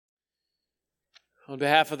On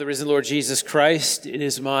behalf of the risen Lord Jesus Christ, it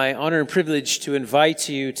is my honor and privilege to invite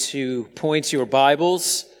you to point your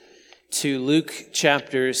Bibles to Luke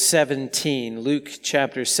chapter 17. Luke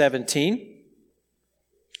chapter 17.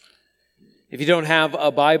 If you don't have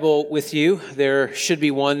a Bible with you, there should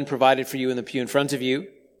be one provided for you in the pew in front of you.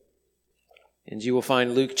 And you will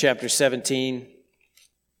find Luke chapter 17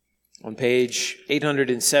 on page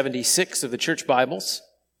 876 of the church Bibles.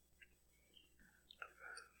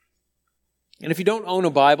 And if you don't own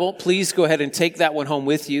a Bible, please go ahead and take that one home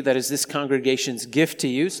with you. That is this congregation's gift to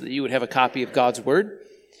you, so that you would have a copy of God's Word.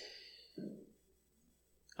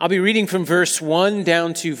 I'll be reading from verse 1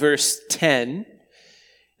 down to verse 10,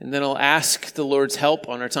 and then I'll ask the Lord's help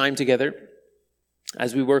on our time together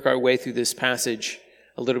as we work our way through this passage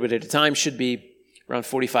a little bit at a time. Should be around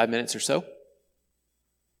 45 minutes or so.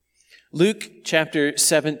 Luke chapter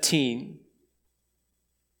 17,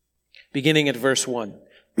 beginning at verse 1.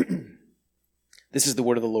 This is the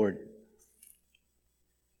word of the Lord.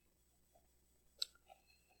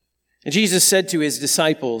 And Jesus said to his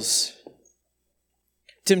disciples,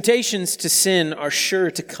 "Temptations to sin are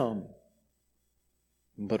sure to come,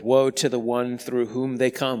 but woe to the one through whom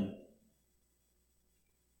they come.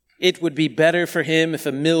 It would be better for him if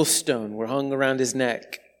a millstone were hung around his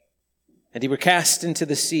neck, and he were cast into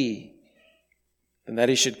the sea, than that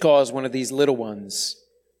he should cause one of these little ones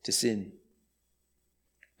to sin.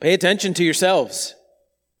 Pay attention to yourselves.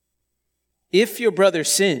 If your brother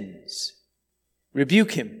sins,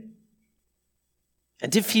 rebuke him.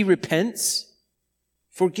 And if he repents,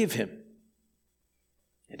 forgive him.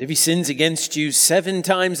 And if he sins against you 7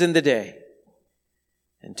 times in the day,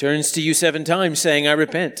 and turns to you 7 times saying, 'I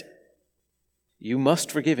repent,' you must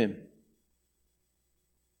forgive him."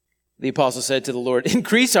 The apostle said to the Lord,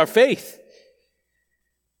 "Increase our faith."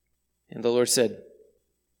 And the Lord said,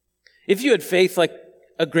 "If you had faith like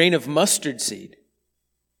a grain of mustard seed,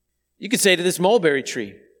 you could say to this mulberry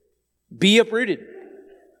tree, 'Be uprooted,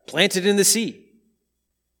 planted in the sea,'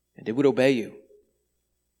 and it would obey you.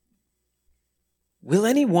 Will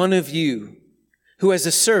any one of you who has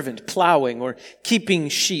a servant plowing or keeping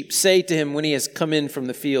sheep say to him when he has come in from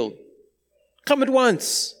the field, 'Come at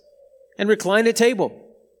once and recline at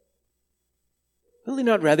table'? Will he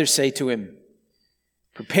not rather say to him,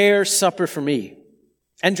 'Prepare supper for me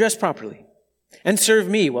and dress properly, and serve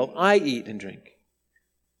me while I eat and drink,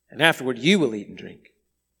 and afterward you will eat and drink'?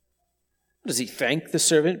 Does he thank the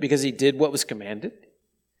servant because he did what was commanded?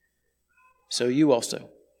 So you also,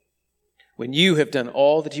 when you have done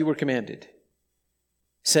all that you were commanded,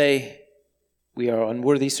 say, 'We are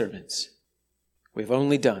unworthy servants. We have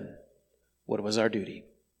only done what was our duty.'"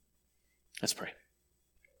 Let's pray.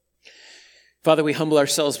 Father, we humble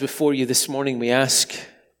ourselves before you this morning. We ask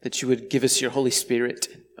that you would give us your Holy Spirit,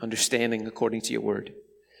 understanding according to your word.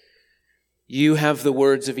 You have the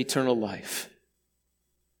words of eternal life.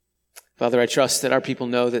 Father, I trust that our people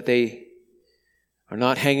know that they are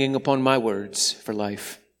not hanging upon my words for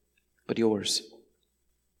life, but yours.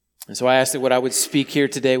 And so I ask that what I would speak here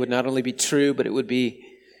today would not only be true, but it would be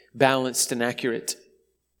balanced and accurate.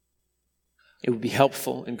 It would be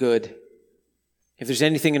helpful and good. If there's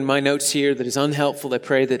anything in my notes here that is unhelpful, I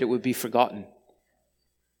pray that it would be forgotten.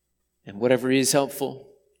 And whatever is helpful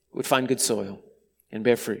would find good soil and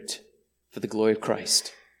bear fruit for the glory of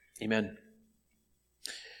Christ. Amen.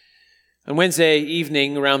 On Wednesday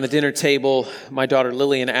evening around the dinner table, my daughter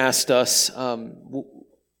Lillian asked us,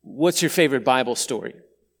 "What's your favorite Bible story?"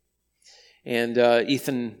 And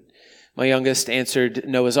Ethan, my youngest, answered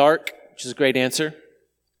Noah's Ark, which is a great answer.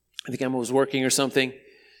 I think Emma was working or something.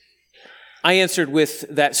 I answered with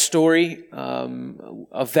that story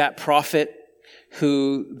of that prophet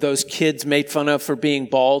who those kids made fun of for being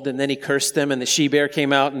bald, and then he cursed them, and the she-bear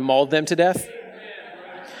came out and mauled them to death.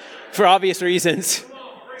 For obvious reasons.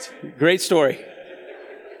 Great story.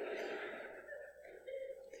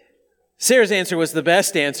 Sarah's answer was the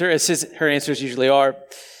best answer, as her answers usually are.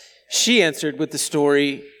 She answered with the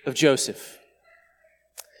story of Joseph.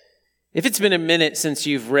 If it's been a minute since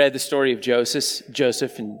you've read the story of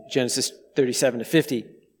Joseph in Genesis 37 to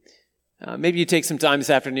 50, maybe you take some time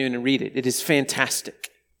this afternoon and read it. It is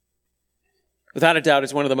fantastic. Without a doubt,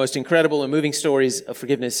 it's one of the most incredible and moving stories of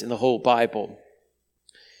forgiveness in the whole Bible.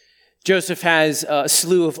 Joseph has a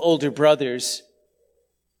slew of older brothers,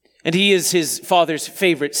 and he is his father's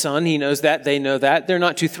favorite son. He knows that. They know that. They're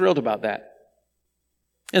not too thrilled about that.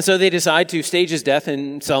 And so they decide to stage his death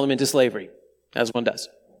and sell him into slavery, as one does.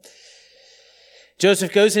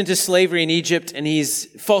 Joseph goes into slavery in Egypt, and he's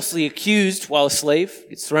falsely accused while a slave.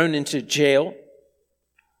 Gets thrown into jail.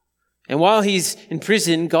 And while he's in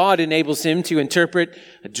prison, God enables him to interpret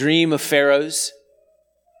a dream of Pharaoh's.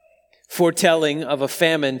 foretelling of a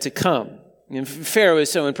famine to come. And Pharaoh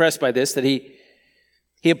is so impressed by this that he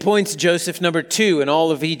appoints Joseph number 2 in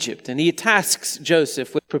all of Egypt, and he tasks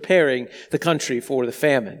Joseph with preparing the country for the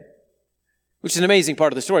famine, which is an amazing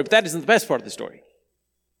part of the story, but that isn't the best part of the story.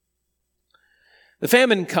 The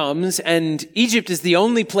famine comes, and Egypt is the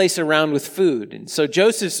only place around with food. And so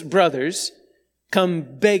Joseph's brothers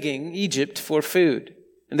come begging Egypt for food,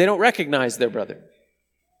 and they don't recognize their brother.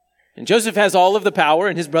 And Joseph has all of the power,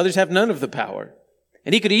 and his brothers have none of the power.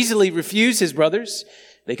 And he could easily refuse his brothers.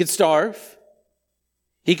 They could starve.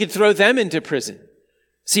 He could throw them into prison,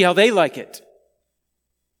 see how they like it,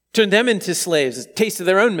 turn them into slaves, a taste of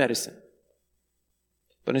their own medicine.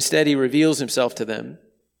 But instead, he reveals himself to them.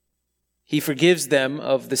 He forgives them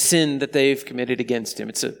of the sin that they've committed against him.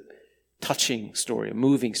 It's a touching story, a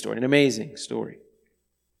moving story, an amazing story.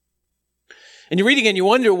 And you read again, you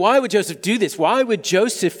wonder, why would Joseph do this? Why would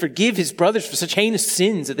Joseph forgive his brothers for such heinous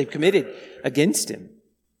sins that they've committed against him?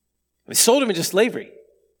 They sold him into slavery.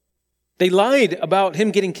 They lied about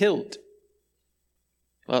him getting killed.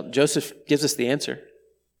 Well, Joseph gives us the answer.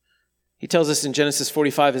 He tells us in Genesis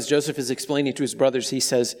 45, as Joseph is explaining to his brothers, he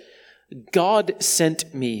says, God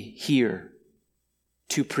sent me here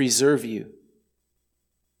to preserve you.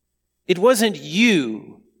 It wasn't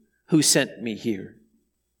you who sent me here,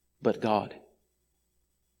 but God.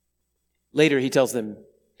 Later he tells them,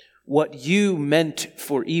 what you meant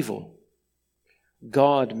for evil,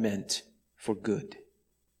 God meant for good.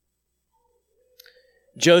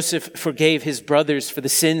 Joseph forgave his brothers for the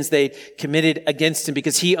sins they committed against him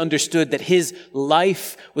because he understood that his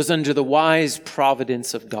life was under the wise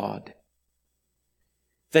providence of God.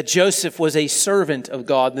 That Joseph was a servant of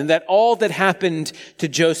God, and that all that happened to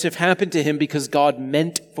Joseph happened to him because God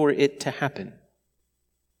meant for it to happen.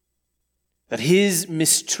 That his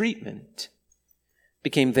mistreatment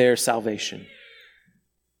became their salvation.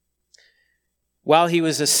 While he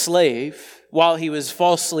was a slave, while he was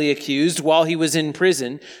falsely accused, while he was in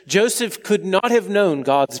prison, Joseph could not have known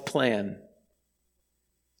God's plan.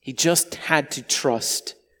 He just had to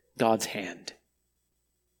trust God's hand.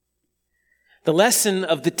 The lesson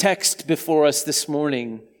of the text before us this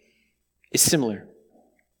morning is similar.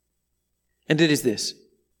 And it is this.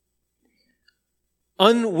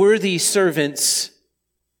 Unworthy servants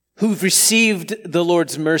who've received the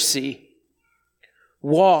Lord's mercy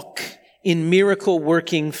walk in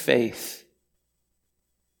miracle-working faith,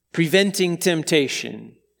 preventing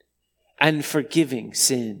temptation and forgiving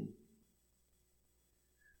sin.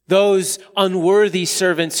 Those unworthy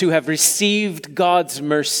servants who have received God's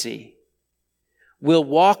mercy will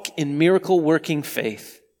walk in miracle-working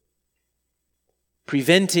faith,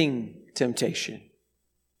 preventing temptation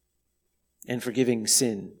and forgiving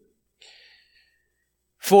sin.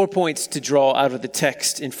 4 points to draw out of the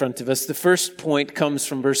text in front of us. The first point comes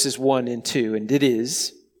from verses 1 and 2, and it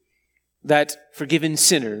is that forgiven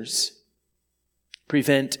sinners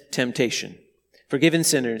prevent temptation. Forgiven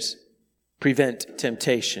sinners prevent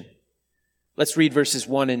temptation. Let's read verses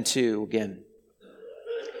 1 and 2 again.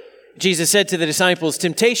 Jesus said to the disciples,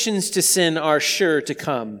 temptations to sin are sure to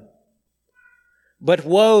come, but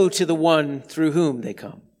woe to the one through whom they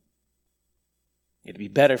come. It'd be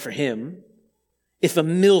better for him if a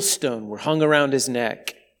millstone were hung around his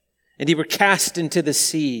neck and he were cast into the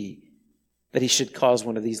sea, that he should cause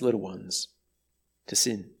one of these little ones to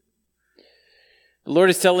sin. The Lord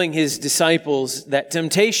is telling his disciples that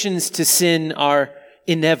temptations to sin are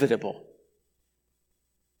inevitable.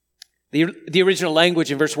 The original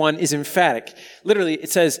language in verse 1 is emphatic. Literally,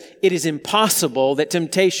 it says, it is impossible that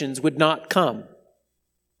temptations would not come.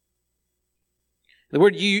 The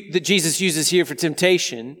word that Jesus uses here for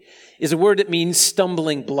temptation is a word that means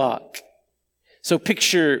stumbling block. So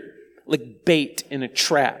picture like bait in a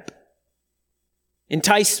trap.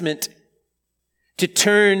 Enticement to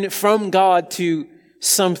turn from God to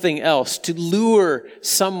something else, to lure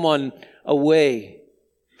someone away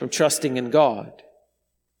from trusting in God.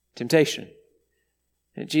 Temptation.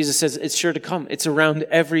 And Jesus says it's sure to come. It's around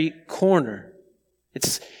every corner.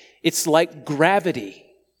 It's like gravity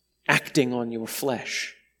acting on your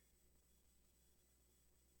flesh.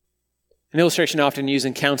 An illustration often used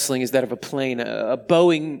in counseling is that of a plane. A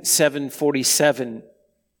Boeing 747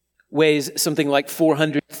 weighs something like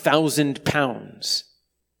 400,000 pounds.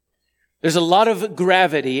 There's a lot of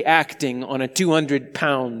gravity acting on a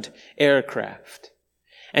 200-pound aircraft.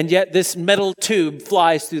 And yet this metal tube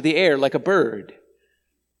flies through the air like a bird.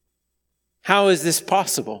 How is this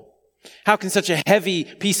possible? How can such a heavy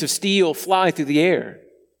piece of steel fly through the air?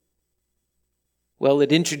 Well,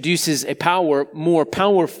 it introduces a power more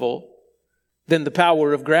powerful than the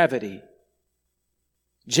power of gravity.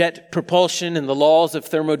 Jet propulsion and the laws of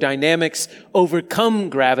thermodynamics overcome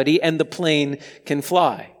gravity and the plane can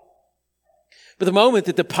fly. But the moment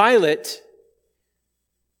that the pilot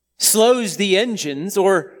slows the engines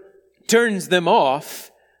or turns them off,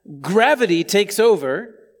 gravity takes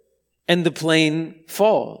over and the plane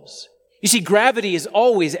falls. You see, gravity is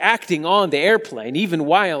always acting on the airplane, even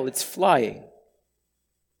while it's flying.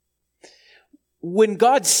 When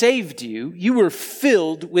God saved you, you were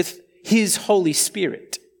filled with His Holy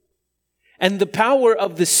Spirit. And the power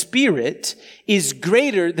of the Spirit is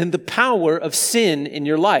greater than the power of sin in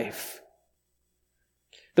your life.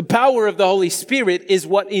 The power of the Holy Spirit is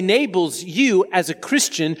what enables you as a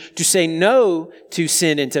Christian to say no to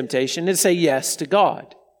sin and temptation and say yes to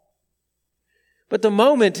God. But the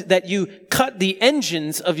moment that you cut the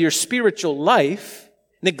engines of your spiritual life,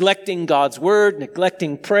 neglecting God's word,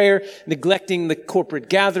 neglecting prayer, neglecting the corporate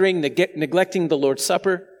gathering, neglecting the Lord's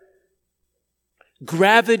Supper,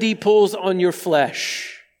 gravity pulls on your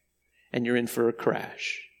flesh and you're in for a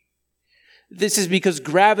crash. This is because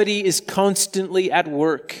gravity is constantly at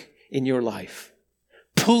work in your life,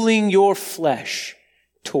 pulling your flesh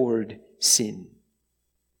toward sin.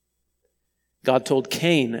 God told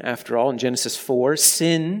Cain, after all, in Genesis 4,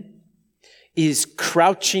 sin is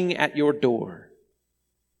crouching at your door.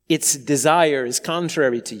 Its desire is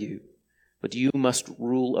contrary to you, but you must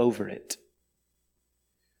rule over it.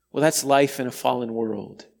 Well, that's life in a fallen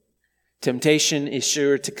world. Temptation is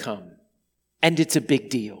sure to come, and it's a big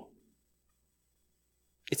deal.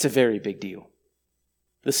 It's a very big deal.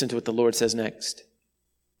 Listen to what the Lord says next.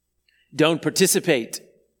 Don't participate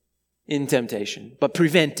in temptation, but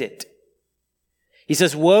prevent it. He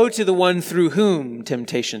says, woe to the one through whom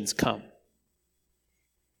temptations come.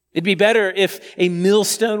 It'd be better if a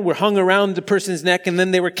millstone were hung around the person's neck and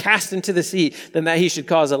then they were cast into the sea than that he should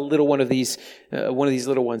cause one of these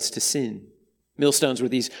little ones to sin. Millstones were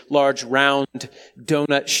these large, round,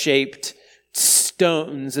 donut-shaped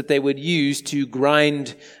stones that they would use to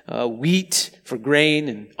grind wheat for grain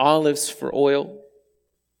and olives for oil.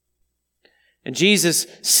 And Jesus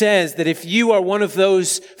says that if you are one of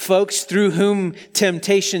those folks through whom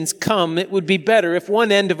temptations come, it would be better if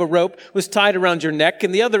one end of a rope was tied around your neck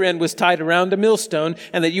and the other end was tied around a millstone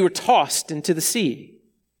and that you were tossed into the sea.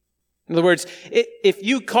 In other words, if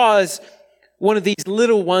you cause one of these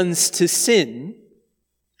little ones to sin,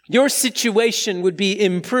 your situation would be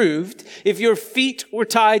improved if your feet were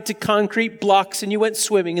tied to concrete blocks and you went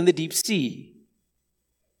swimming in the deep sea.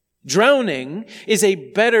 Drowning is a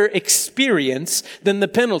better experience than the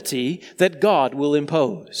penalty that God will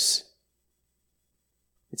impose.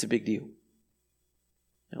 It's a big deal.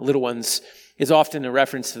 Now, little ones is often a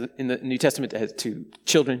reference in the New Testament to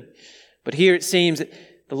children, but here it seems that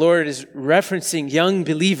the Lord is referencing young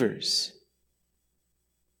believers.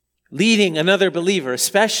 Leading another believer,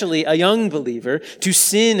 especially a young believer, to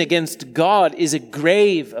sin against God is a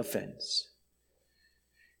grave offense.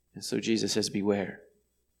 And so Jesus says, beware.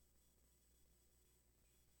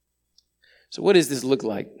 So what does this look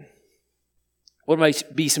like? What might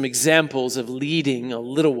be some examples of leading a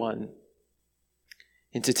little one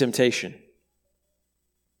into temptation?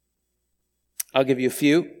 I'll give you a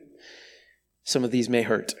few. Some of these may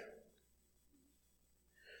hurt.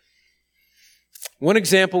 One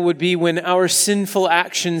example would be when our sinful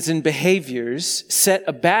actions and behaviors set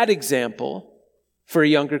a bad example for a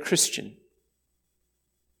younger Christian.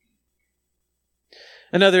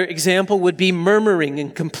 Another example would be murmuring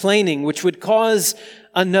and complaining, which would cause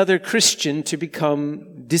another Christian to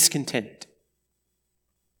become discontent.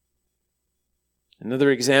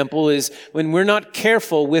 Another example is when we're not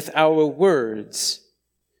careful with our words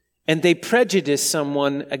and they prejudice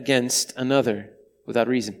someone against another without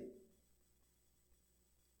reason.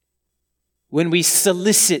 When we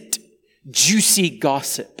solicit juicy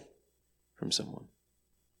gossip from someone.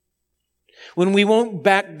 When we won't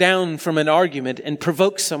back down from an argument and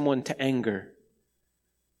provoke someone to anger.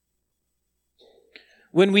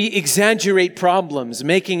 When we exaggerate problems,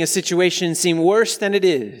 making a situation seem worse than it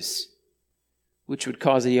is, which would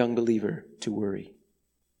cause a young believer to worry.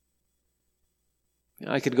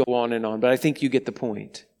 I could go on and on, but I think you get the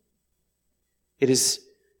point. It is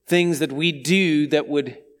things that we do that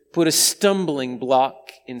would put a stumbling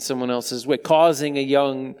block in someone else's way, causing a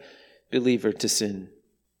young believer to sin.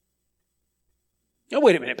 Oh,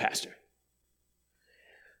 wait a minute, Pastor.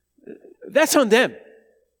 That's on them.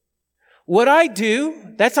 What I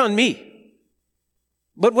do, that's on me.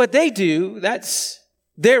 But what they do, that's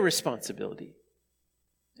their responsibility.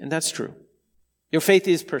 And that's true. Your faith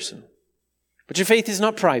is personal. But your faith is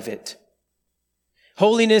not private.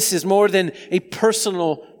 Holiness is more than a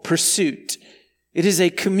personal pursuit. It is a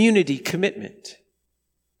community commitment.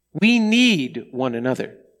 We need one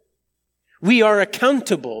another. We are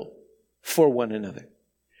accountable for one another.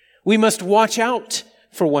 We must watch out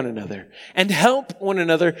for one another and help one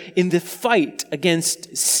another in the fight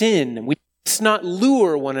against sin. We must not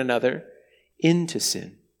lure one another into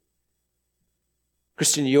sin.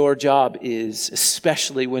 Christian, your job is,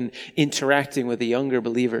 especially when interacting with a younger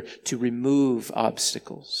believer, to remove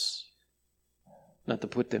obstacles, not to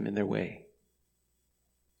put them in their way.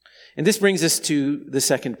 And this brings us to the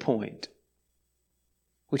second point,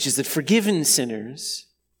 which is that forgiven sinners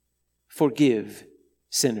forgive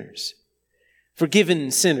sinners. Forgiven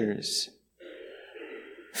sinners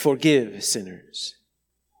forgive sinners.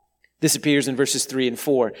 This appears in verses 3 and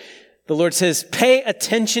 4. The Lord says, pay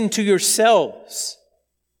attention to yourselves.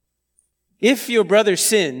 If your brother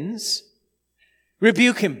sins,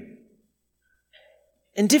 rebuke him.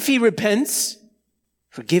 And if he repents,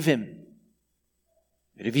 forgive him.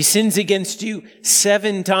 But if he sins against you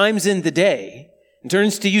 7 times in the day and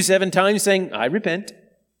turns to you 7 times saying, I repent,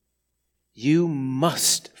 you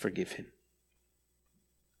must forgive him.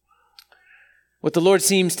 What the Lord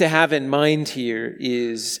seems to have in mind here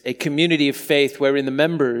is a community of faith wherein the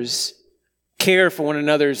members care for one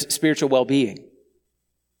another's spiritual well-being.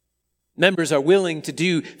 Members are willing to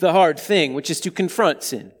do the hard thing, which is to confront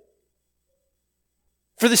sin,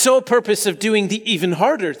 for the sole purpose of doing the even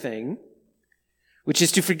harder thing, which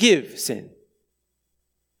is to forgive sin.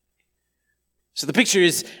 So the picture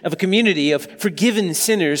is of a community of forgiven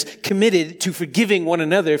sinners committed to forgiving one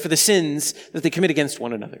another for the sins that they commit against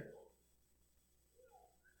one another.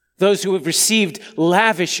 Those who have received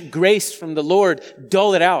lavish grace from the Lord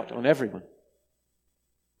dole it out on everyone.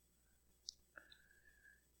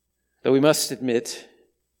 Though we must admit,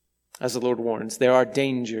 as the Lord warns, there are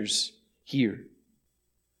dangers here.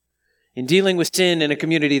 In dealing with sin in a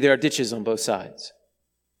community, there are ditches on both sides.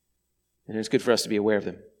 And it's good for us to be aware of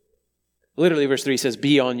them. Literally, verse 3 says,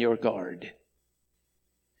 be on your guard.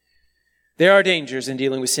 There are dangers in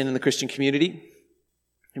dealing with sin in the Christian community.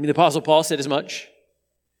 The Apostle Paul said as much.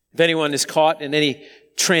 If anyone is caught in any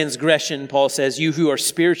transgression, Paul says, you who are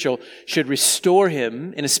spiritual should restore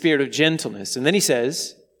him in a spirit of gentleness. And then he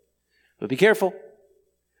says, but be careful,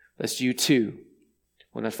 lest you too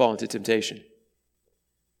will not fall into temptation.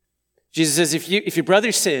 Jesus says, if your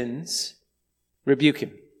brother sins, rebuke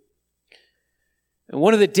him. And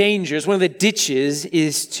one of the dangers, one of the ditches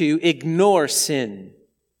is to ignore sin.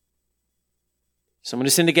 Someone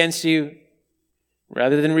has sinned against you,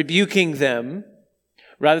 rather than rebuking them,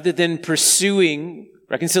 rather than pursuing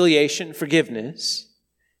reconciliation, forgiveness,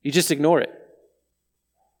 you just ignore it.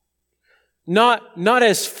 Not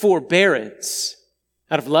as forbearance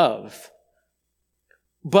out of love,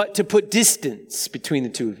 but to put distance between the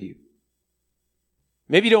two of you.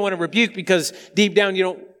 Maybe you don't want to rebuke because deep down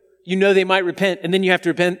you know they might repent, and then you have to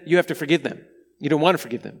repent, you have to forgive them. You don't want to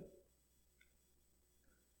forgive them.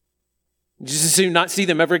 Just as soon not see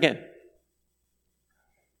them ever again.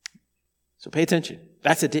 So pay attention.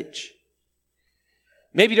 That's a ditch.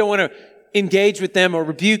 Maybe you don't want to engage with them or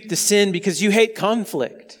rebuke the sin because you hate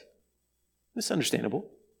conflict. That's understandable.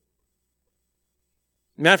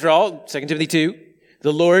 And after all, 2 Timothy 2,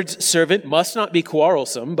 the Lord's servant must not be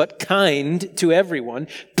quarrelsome, but kind to everyone,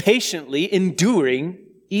 patiently enduring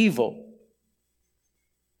evil.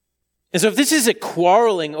 And so if this is a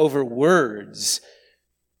quarreling over words,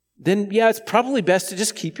 then yeah, it's probably best to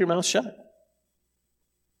just keep your mouth shut.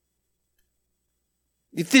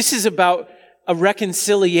 If this is about a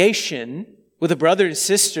reconciliation with a brother and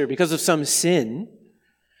sister because of some sin,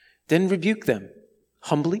 then rebuke them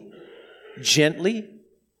humbly, gently,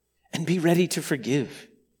 and be ready to forgive.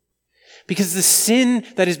 Because the sin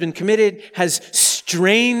that has been committed has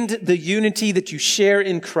strained the unity that you share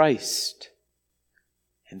in Christ.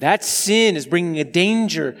 And that sin is bringing a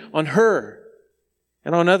danger on her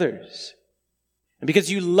and on others. And because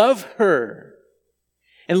you love her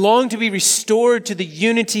and long to be restored to the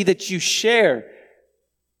unity that you share,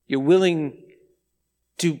 you're willing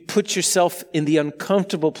to put yourself in the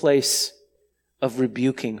uncomfortable place of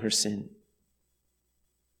rebuking her sin.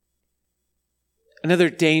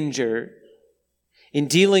 Another danger in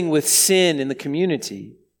dealing with sin in the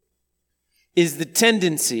community is the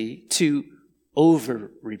tendency to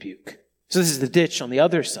over-rebuke. So this is the ditch on the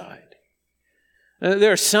other side.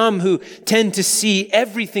 There are some who tend to see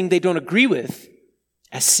everything they don't agree with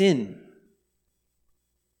as sin.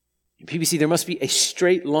 In PBC, there must be a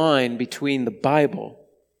straight line between the Bible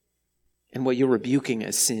and what you're rebuking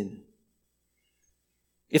as sin.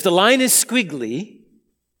 If the line is squiggly,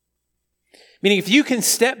 meaning if you can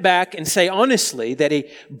step back and say honestly that a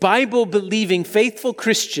Bible-believing, faithful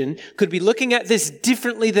Christian could be looking at this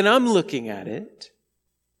differently than I'm looking at it,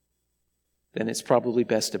 then it's probably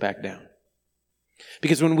best to back down.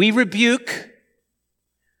 Because when we rebuke,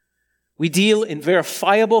 we deal in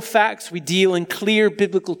verifiable facts. We deal in clear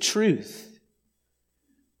biblical truth.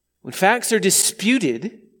 When facts are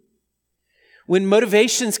disputed, when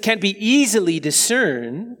motivations can't be easily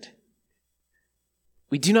discerned,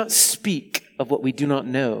 we do not speak of what we do not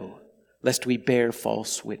know, lest we bear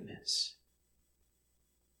false witness.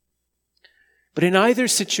 But in either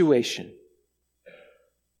situation,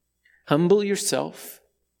 humble yourself,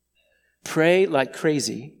 pray like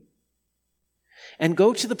crazy, and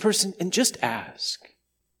go to the person and just ask,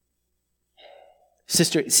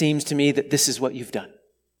 "Sister, it seems to me that this is what you've done."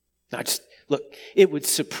 Now just, look, it would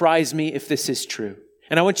surprise me if this is true.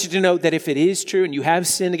 And I want you to know that if it is true and you have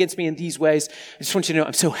sinned against me in these ways, I just want you to know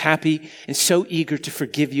I'm so happy and so eager to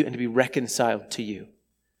forgive you and to be reconciled to you.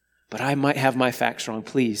 But I might have my facts wrong.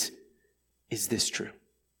 Please, is this true?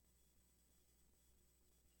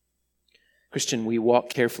 Christian, we walk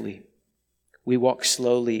carefully. We walk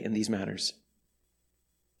slowly in these matters.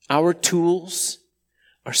 Our tools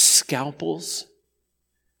are scalpels.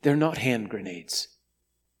 They're not hand grenades.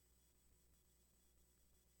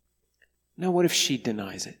 Now, what if she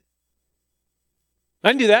denies it? I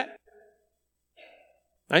didn't do that.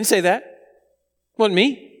 I didn't say that. It wasn't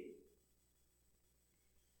me.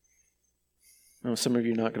 No, some of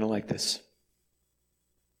you are not going to like this.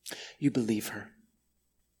 You believe her.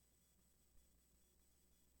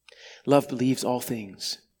 Love believes all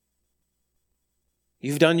things.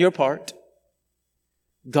 You've done your part.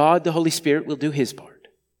 God, the Holy Spirit, will do his part.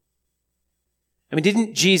 I mean,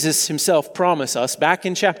 didn't Jesus himself promise us back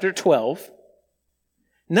in chapter 12,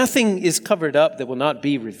 nothing is covered up that will not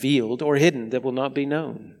be revealed or hidden that will not be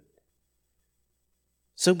known.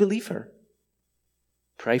 So believe her.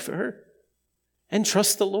 Pray for her. And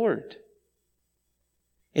trust the Lord.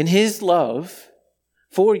 In his love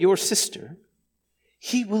for your sister,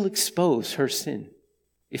 he will expose her sin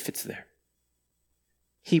if it's there.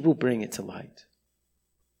 He will bring it to light.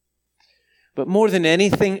 But more than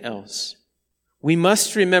anything else, we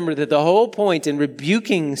must remember that the whole point in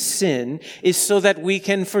rebuking sin is so that we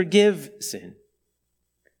can forgive sin.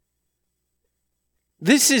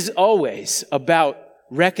 This is always about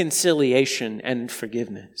reconciliation and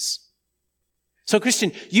forgiveness. So,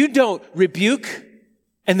 Christian, you don't rebuke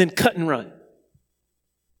and then cut and run.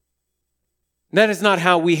 That is not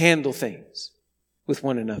how we handle things with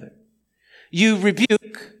one another. You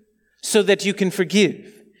rebuke so that you can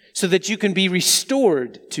forgive, so that you can be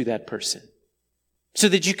restored to that person, so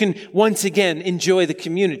that you can once again enjoy the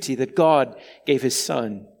community that God gave his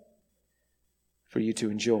Son for you to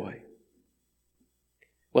enjoy.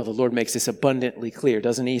 Well, the Lord makes this abundantly clear,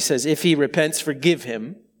 doesn't he? He says, if he repents, forgive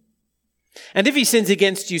him. And if he sins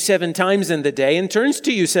against you 7 times in the day and turns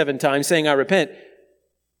to you 7 times saying, I repent,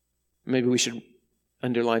 maybe we should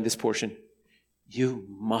underline this portion. You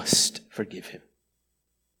must forgive him.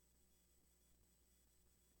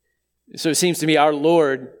 So it seems to me our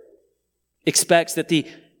Lord expects that the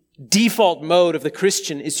default mode of the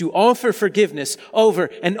Christian is to offer forgiveness over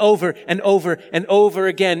and over and over and over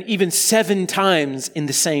again, even 7 times in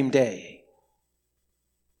the same day.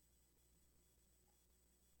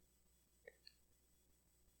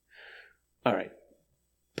 All right,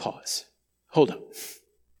 pause. Hold up.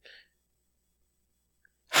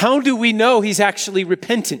 How do we know he's actually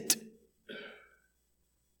repentant?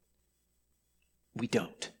 We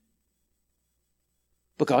don't.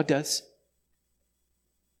 But God does.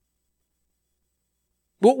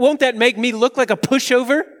 Won't that make me look like a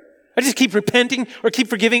pushover? I just keep repenting or keep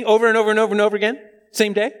forgiving over and over and over and over again?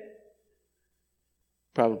 Same day?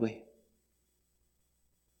 Probably.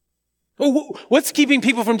 Oh, what's keeping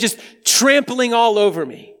people from just trampling all over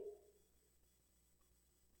me?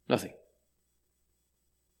 Nothing.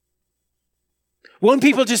 Won't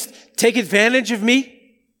people just take advantage of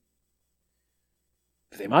me?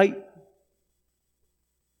 They might.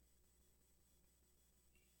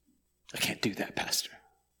 I can't do that, Pastor.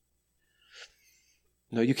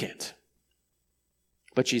 No, you can't.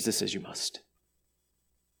 But Jesus says you must.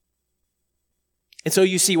 And so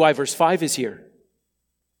you see why verse 5 is here.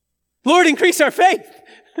 Lord, increase our faith.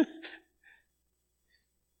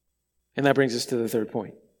 And that brings us to the third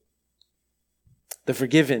point. The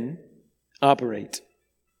forgiven operate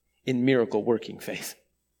in miracle-working faith.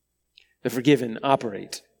 The forgiven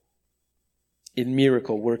operate in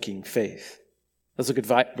miracle-working faith. Let's look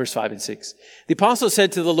at verse 5 and 6. The apostle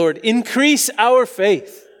said to the Lord, increase our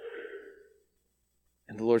faith.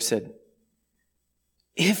 And the Lord said,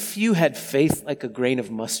 if you had faith like a grain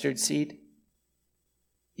of mustard seed,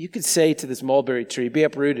 you could say to this mulberry tree, be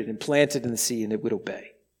uprooted and planted in the sea, and it would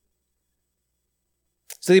obey.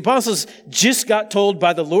 So the apostles just got told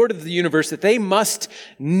by the Lord of the universe that they must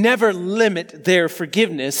never limit their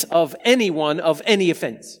forgiveness of anyone of any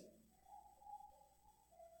offense.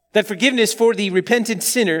 That forgiveness for the repentant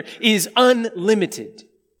sinner is unlimited.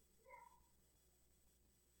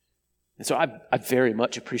 And so I very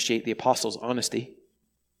much appreciate the apostles' honesty.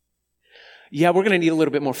 Yeah, we're going to need a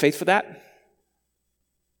little bit more faith for that.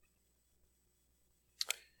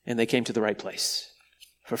 And they came to the right place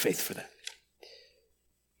for faith for that.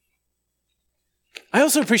 I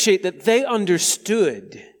also appreciate that they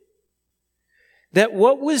understood that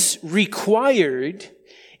what was required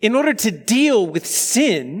in order to deal with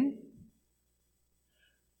sin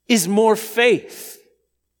is more faith.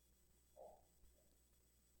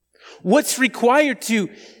 What's required to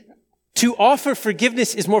offer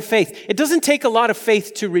forgiveness is more faith. It doesn't take a lot of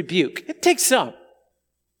faith to rebuke. It takes some.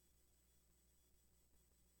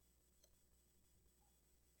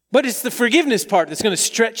 But it's the forgiveness part that's going to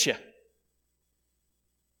stretch you.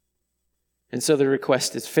 And so the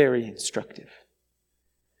request is very instructive.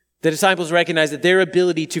 The disciples recognize that their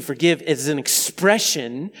ability to forgive is an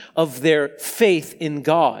expression of their faith in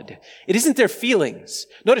God. It isn't their feelings.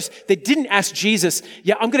 Notice, they didn't ask Jesus,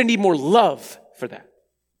 I'm going to need more love for that.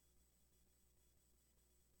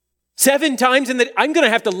 7 times I'm going to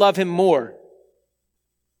have to love him more.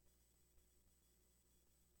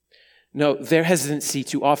 No, their hesitancy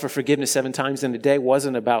to offer forgiveness 7 times in a day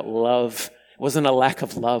wasn't about love. It wasn't a lack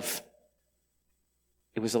of love.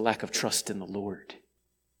 It was a lack of trust in the Lord.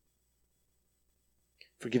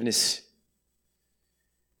 Forgiveness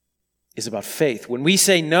is about faith. When we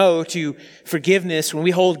say no to forgiveness, when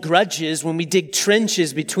we hold grudges, when we dig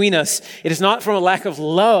trenches between us, it is not from a lack of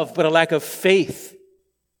love, but a lack of faith.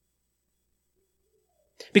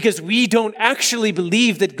 Because we don't actually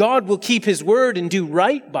believe that God will keep his word and do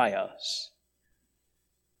right by us.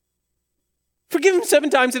 Forgive him 7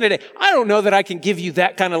 times in a day. I don't know that I can give you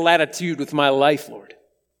that kind of latitude with my life, Lord.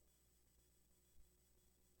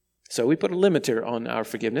 So we put a limiter on our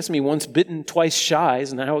forgiveness. I mean, once bitten, twice shy.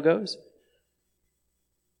 Isn't that how it goes?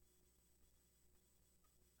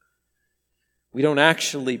 We don't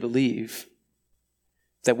actually believe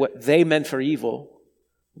that what they meant for evil,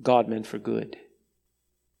 God meant for good.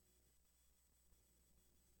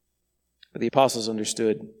 But the apostles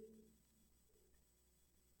understood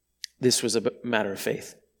this was a matter of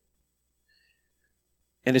faith.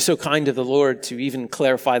 And it's so kind of the Lord to even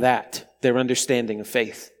clarify that, their understanding of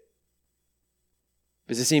faith.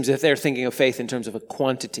 Because it seems that they're thinking of faith in terms of a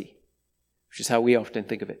quantity, which is how we often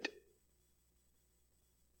think of it.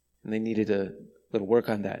 And they needed a little work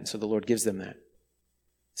on that, and so the Lord gives them that.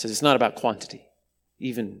 He says it's not about quantity,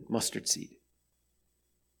 even mustard seed.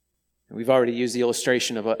 And we've already used the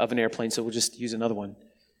illustration of an airplane, so we'll just use another one.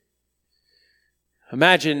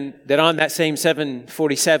 Imagine that on that same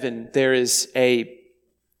 747, there is a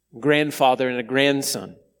grandfather and a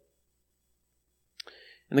grandson.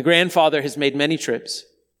 And the grandfather has made many trips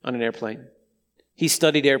on an airplane. He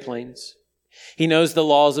studied airplanes. He knows the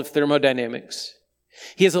laws of thermodynamics.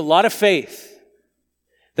 He has a lot of faith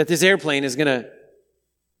that this airplane is going to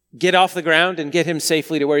get off the ground and get him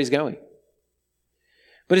safely to where he's going.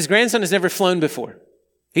 But his grandson has never flown before.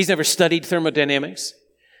 He's never studied thermodynamics.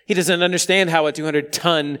 He doesn't understand how a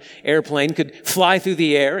 200-ton airplane could fly through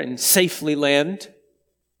the air and safely land.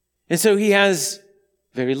 And so he has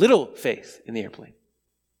very little faith in the airplane.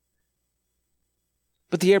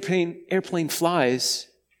 But the airplane flies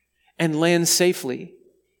and lands safely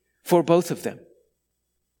for both of them.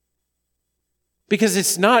 Because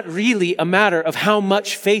it's not really a matter of how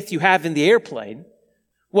much faith you have in the airplane.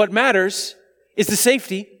 What matters is the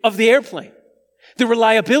safety of the airplane, the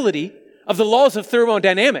reliability of the laws of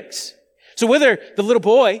thermodynamics. So whether the little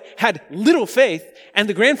boy had little faith and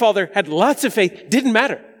the grandfather had lots of faith didn't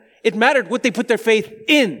matter. It mattered what they put their faith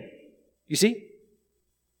in. You see?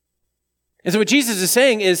 And so what Jesus is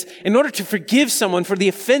saying is, in order to forgive someone for the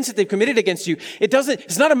offense that they've committed against you,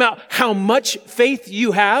 it's not about how much faith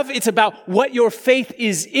you have, it's about what your faith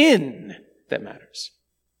is in that matters.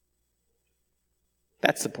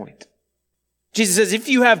 That's the point. Jesus says, if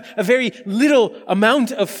you have a very little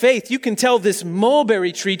amount of faith, you can tell this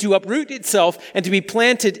mulberry tree to uproot itself and to be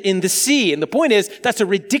planted in the sea. And the point is, that's a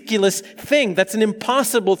ridiculous thing. That's an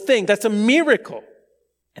impossible thing. That's a miracle.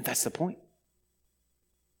 And that's the point.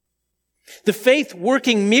 The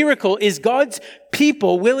faith-working miracle is God's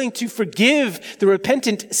people willing to forgive the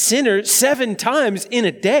repentant sinner 7 times in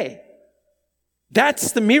a day.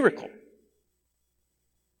 That's the miracle.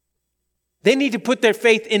 They need to put their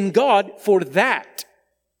faith in God for that.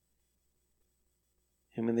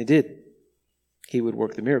 And when they did, He would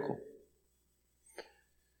work the miracle.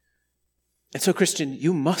 And so, Christian,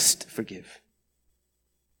 you must forgive.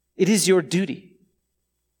 It is your duty.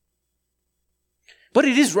 But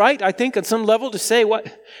it is right, I think, on some level to say,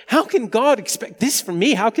 how can God expect this from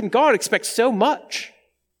me? How can God expect so much?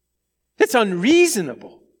 That's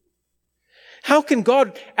unreasonable. How can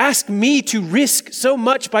God ask me to risk so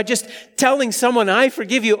much by just telling someone, I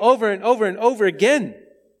forgive you over and over and over again?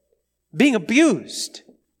 Being abused.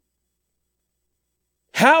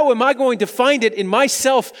 How am I going to find it in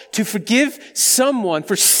myself to forgive someone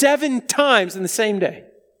for 7 times in the same day?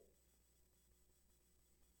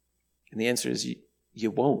 And the answer is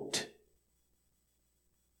you won't.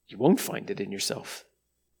 You won't find it in yourself.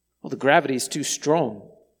 Well, the gravity is too strong.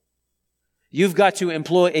 You've got to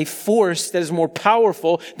employ a force that is more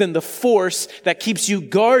powerful than the force that keeps you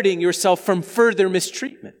guarding yourself from further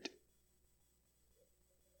mistreatment.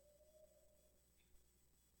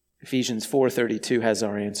 Ephesians 4:32 has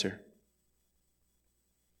our answer.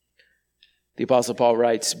 The Apostle Paul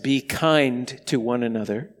writes, "Be kind to one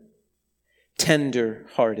another,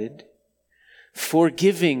 tender-hearted,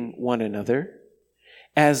 forgiving one another,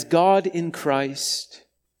 as God in Christ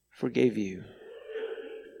forgave you."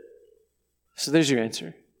 So there's your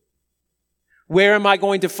answer. Where am I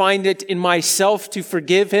going to find it in myself to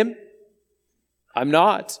forgive him? I'm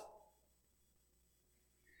not.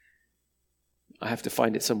 I have to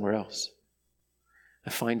find it somewhere else. I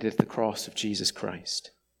find it at the cross of Jesus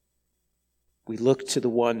Christ. We look to the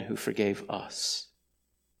one who forgave us.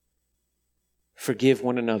 Forgive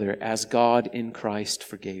one another as God in Christ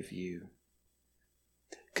forgave you.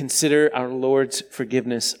 Consider our Lord's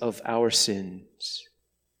forgiveness of our sins.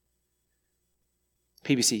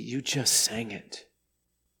 PBC, you just sang it.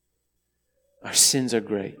 Our sins are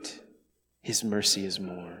great. His mercy is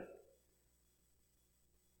more.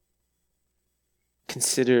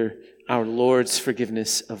 Consider our Lord's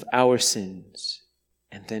forgiveness of our sins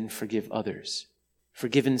and then forgive others.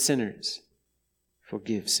 Forgiven sinners,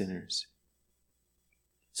 forgive sinners.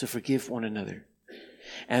 So forgive one another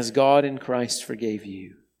as God in Christ forgave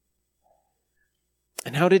you.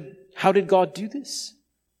 And how did God do this?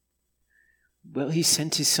 Well, he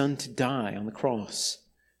sent his son to die on the cross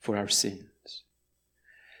for our sins.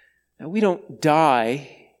 Now, we don't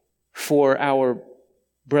die for our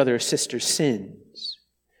brother or sister's sins,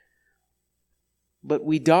 but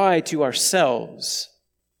we die to ourselves.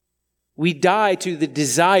 We die to the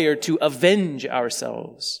desire to avenge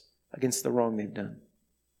ourselves against the wrong they've done.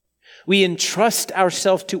 We entrust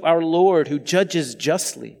ourselves to our Lord who judges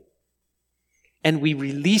justly, and we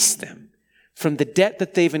release them from the debt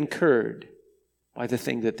that they've incurred by the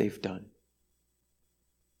thing that they've done.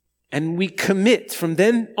 And we commit from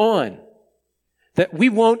then on that we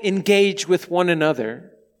won't engage with one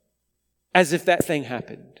another as if that thing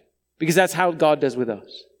happened, because that's how God does with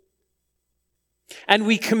us. And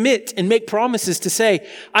we commit and make promises to say,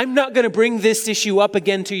 I'm not going to bring this issue up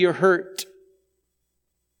again to your hurt,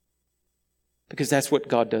 because that's what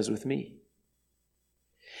God does with me.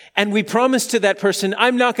 And we promise to that person,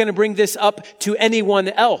 I'm not going to bring this up to anyone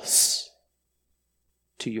else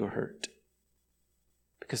to your hurt,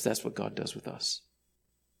 because that's what God does with us.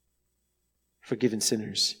 Forgiven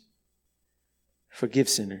sinners, forgive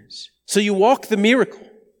sinners. So you walk the miracle.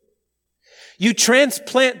 You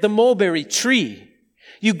transplant the mulberry tree.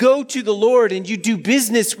 You go to the Lord and you do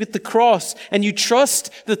business with the cross, and you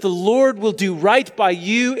trust that the Lord will do right by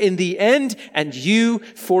you in the end, and you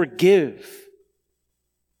forgive.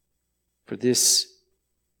 For this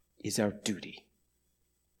is our duty.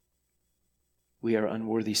 We are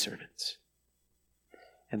unworthy servants.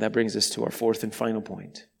 And that brings us to our fourth and final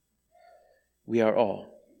point. We are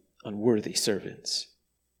all unworthy servants.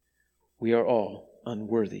 We are all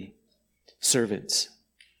unworthy servants.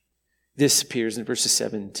 This appears in verses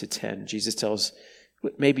 7 to 10. Jesus tells,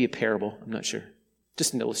 maybe a parable, I'm not sure,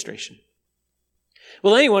 just an illustration.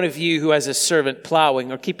 Will any one of you who has a servant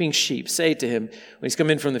plowing or keeping sheep say to him when he's come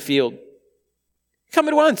in from the field, come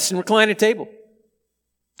at once and recline at table?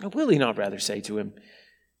 Or will he not rather say to him,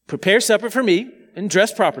 prepare supper for me and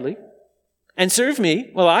dress properly, and serve me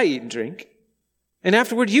while I eat and drink, and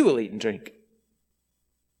afterward you will eat and drink?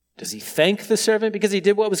 Does he thank the servant because he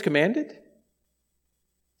did what was commanded?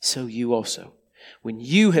 So you also, when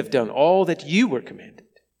you have done all that you were commanded,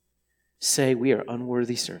 say, we are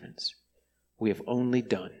unworthy servants. We have only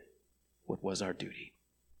done what was our duty.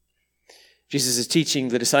 Jesus is teaching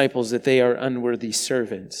the disciples that they are unworthy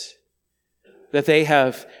servants, that they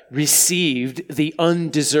have received the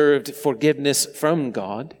undeserved forgiveness from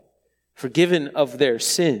God, forgiven of their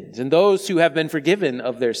sins. And those who have been forgiven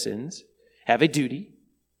of their sins have a duty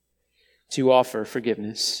to offer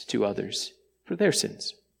forgiveness to others for their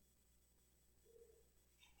sins.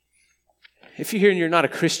 If you're here and you're not a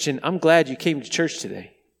Christian, I'm glad you came to church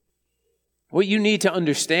today. What you need to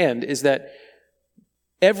understand is that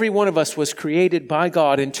every one of us was created by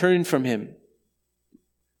God and turned from Him.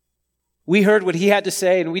 We heard what He had to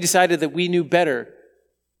say, and we decided that we knew better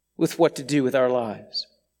with what to do with our lives.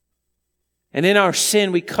 And in our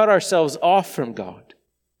sin, we cut ourselves off from God.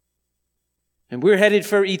 And we're headed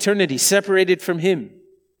for eternity, separated from Him.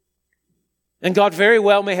 And God very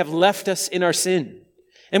well may have left us in our sin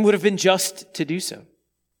and would have been just to do so.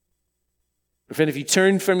 But friend, if you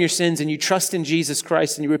turn from your sins and you trust in Jesus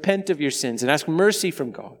Christ and you repent of your sins and ask mercy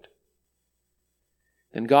from God,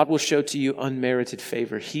 then God will show to you unmerited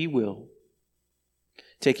favor. He will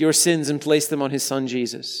take your sins and place them on His Son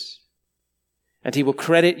Jesus. And He will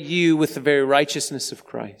credit you with the very righteousness of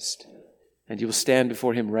Christ. And you will stand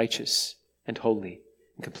before Him righteous and holy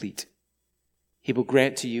and complete. He will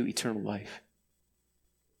grant to you eternal life.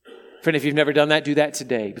 Friend, if you've never done that, do that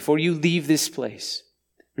today. Before you leave this place,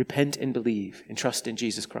 repent and believe and trust in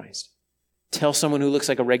Jesus Christ. Tell someone who looks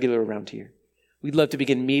like a regular around here. We'd love to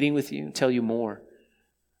begin meeting with you and tell you more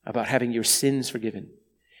about having your sins forgiven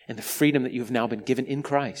and the freedom that you have now been given in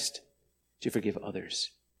Christ to forgive others,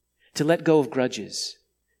 to let go of grudges,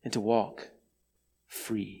 and to walk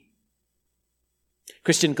free.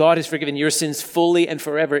 Christian, God has forgiven your sins fully and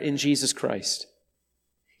forever in Jesus Christ.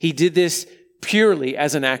 He did this purely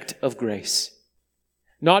as an act of grace,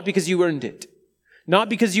 not because you earned it, not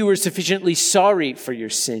because you were sufficiently sorry for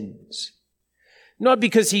your sins, not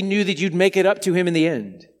because He knew that you'd make it up to Him in the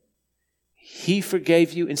end. He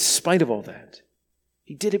forgave you in spite of all that.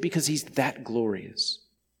 He did it because He's that glorious.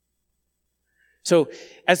 So,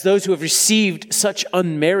 as those who have received such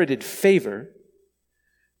unmerited favor,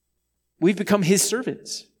 we've become His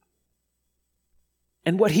servants.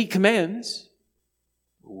 And what He commands,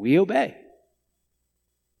 we obey.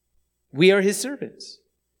 We are His servants.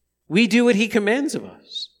 We do what He commands of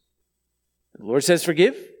us. The Lord says,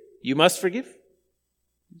 forgive. You must forgive.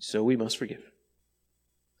 So we must forgive.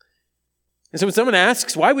 And so when someone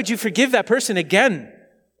asks, why would you forgive that person again?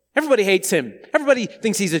 Everybody hates him. Everybody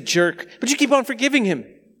thinks he's a jerk, but you keep on forgiving him.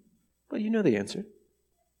 Well, you know the answer.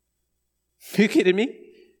 Are you kidding me?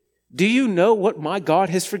 Do you know what my God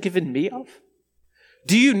has forgiven me of?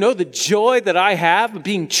 Do you know the joy that I have of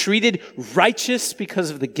being treated righteous because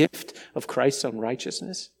of the gift of Christ's own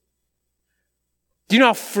righteousness? Do you know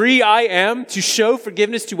how free I am to show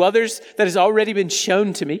forgiveness to others that has already been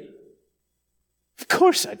shown to me? Of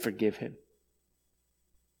course I'd forgive him.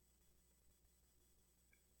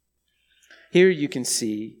 Here you can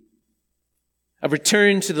see a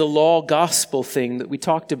return to the law gospel thing that we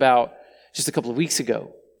talked about just a couple of weeks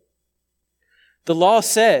ago. The law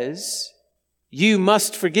says you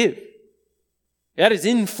must forgive. That is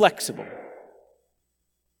inflexible.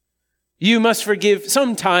 You must forgive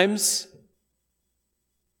sometimes.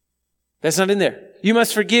 That's not in there. You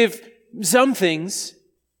must forgive some things.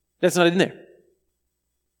 That's not in there.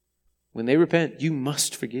 When they repent, you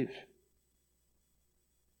must forgive.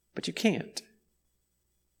 But you can't.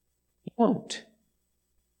 You won't.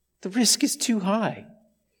 The risk is too high.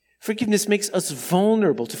 Forgiveness makes us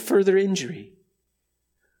vulnerable to further injury.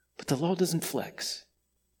 But the law doesn't flex.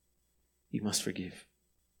 You must forgive.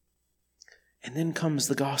 And then comes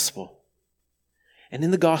the gospel. And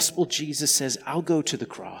in the gospel, Jesus says, I'll go to the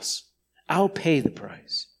cross. I'll pay the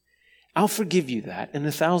price. I'll forgive you that and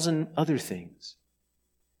 1,000 other things.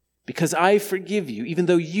 Because I forgive you, even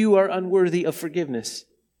though you are unworthy of forgiveness.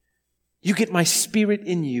 You get my Spirit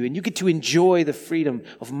in you, and you get to enjoy the freedom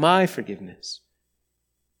of my forgiveness.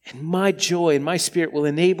 And my joy and my Spirit will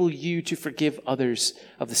enable you to forgive others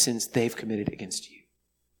of the sins they've committed against you.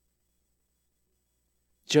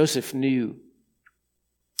 Joseph knew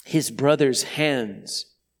his brother's hands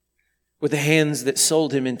were the hands that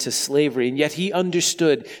sold him into slavery, and yet he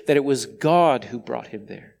understood that it was God who brought him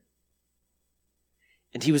there.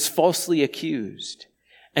 And he was falsely accused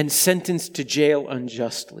and sentenced to jail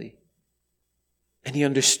unjustly. And he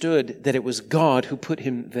understood that it was God who put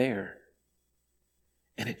him there.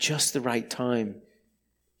 And at just the right time,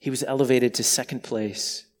 he was elevated to second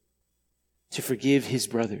place to forgive his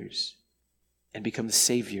brothers and become the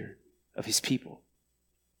Savior of his people.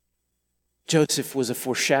 Joseph was a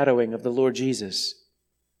foreshadowing of the Lord Jesus,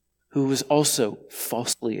 who was also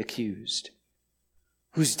falsely accused,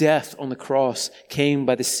 whose death on the cross came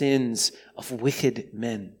by the sins of wicked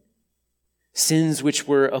men. Sins which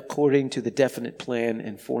were according to the definite plan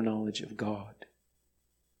and foreknowledge of God.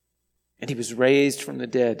 And he was raised from the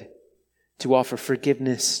dead to offer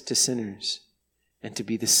forgiveness to sinners and to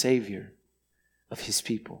be the Savior of his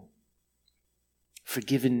people.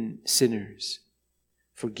 Forgiven sinners,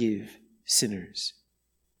 forgive sinners.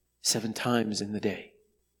 7 times in the day.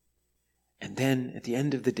 And then at the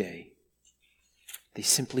end of the day, they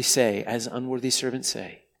simply say, as unworthy servants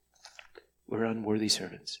say, we're unworthy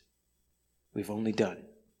servants. We've only done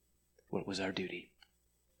what was our duty.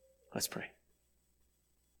 Let's pray.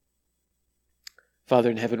 Father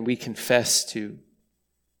in heaven, we confess to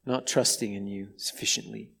not trusting in you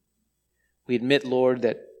sufficiently. We admit, Lord,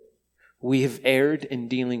 that we have erred in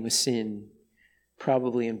dealing with sin,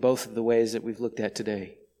 probably in both of the ways that we've looked at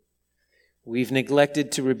today. We've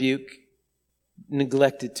neglected to rebuke,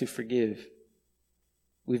 neglected to forgive.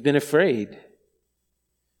 We've been afraid.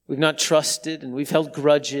 We've not trusted, and we've held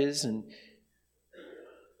grudges, and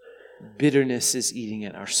bitterness is eating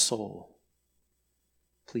at our soul.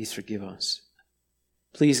 Please forgive us.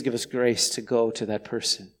 Please give us grace to go to that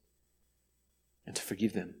person and to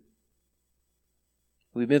forgive them.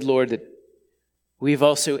 We admit, Lord, that we've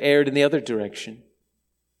also erred in the other direction.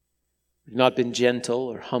 We've not been gentle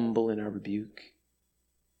or humble in our rebuke.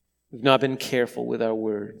 We've not been careful with our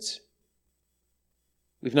words.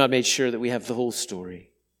 We've not made sure that we have the whole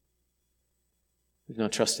story. We've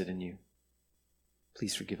not trusted in you.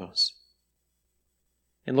 Please forgive us.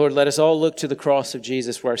 And Lord, let us all look to the cross of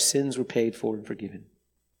Jesus where our sins were paid for and forgiven.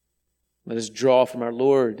 Let us draw from our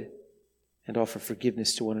Lord and offer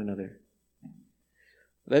forgiveness to one another.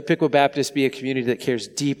 Let Piqua Baptist be a community that cares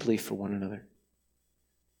deeply for one another.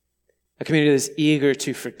 A community that is eager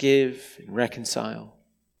to forgive and reconcile.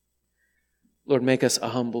 Lord, make us a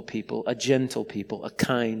humble people, a gentle people, a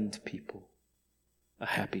kind people, a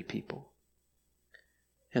happy people.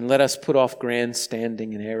 And let us put off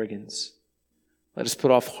grandstanding and arrogance. Let us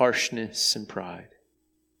put off harshness and pride.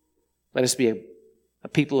 Let us be a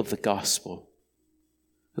people of the gospel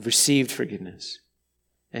who've received forgiveness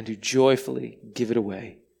and who joyfully give it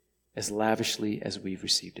away as lavishly as we've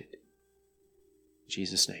received it. In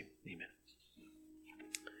Jesus' name, amen.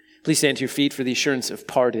 Please stand to your feet for the assurance of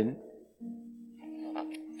pardon.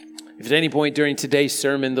 If at any point during today's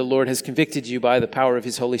sermon the Lord has convicted you by the power of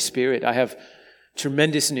His Holy Spirit, I have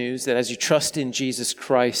tremendous news that as you trust in Jesus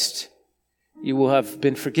Christ, you will have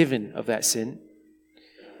been forgiven of that sin.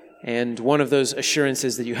 And one of those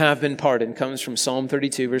assurances that you have been pardoned comes from Psalm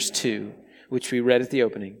 32, verse 2, which we read at the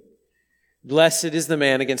opening. Blessed is the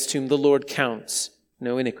man against whom the Lord counts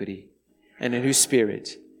no iniquity, and in whose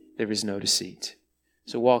spirit there is no deceit.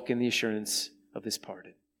 So walk in the assurance of this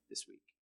pardon.